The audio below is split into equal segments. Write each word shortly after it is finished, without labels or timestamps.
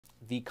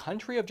the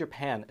country of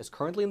Japan is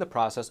currently in the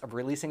process of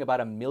releasing about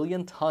 1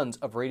 million tons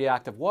of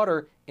radioactive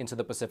water into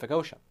the Pacific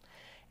Ocean.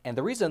 And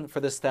the reason for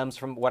this stems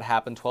from what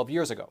happened 12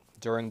 years ago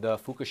during the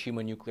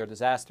Fukushima nuclear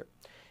disaster.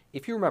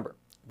 If you remember,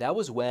 that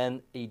was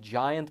when a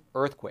giant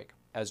earthquake,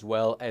 as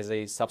well as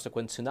a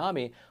subsequent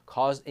tsunami,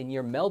 caused a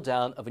near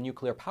meltdown of a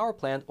nuclear power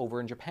plant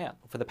over in Japan.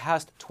 For the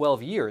past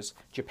 12 years,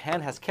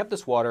 Japan has kept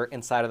this water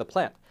inside of the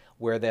plant,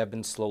 where they have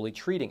been slowly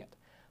treating it.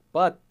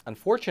 But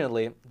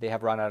unfortunately, they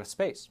have run out of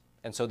space.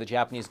 And so the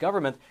Japanese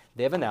government,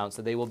 they have announced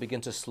that they will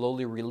begin to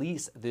slowly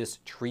release this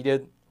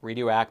treated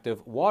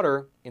radioactive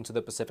water into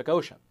the Pacific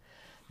Ocean.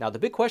 Now, the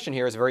big question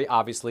here is very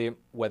obviously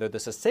whether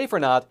this is safe or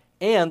not,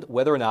 and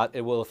whether or not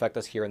it will affect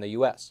us here in the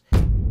US.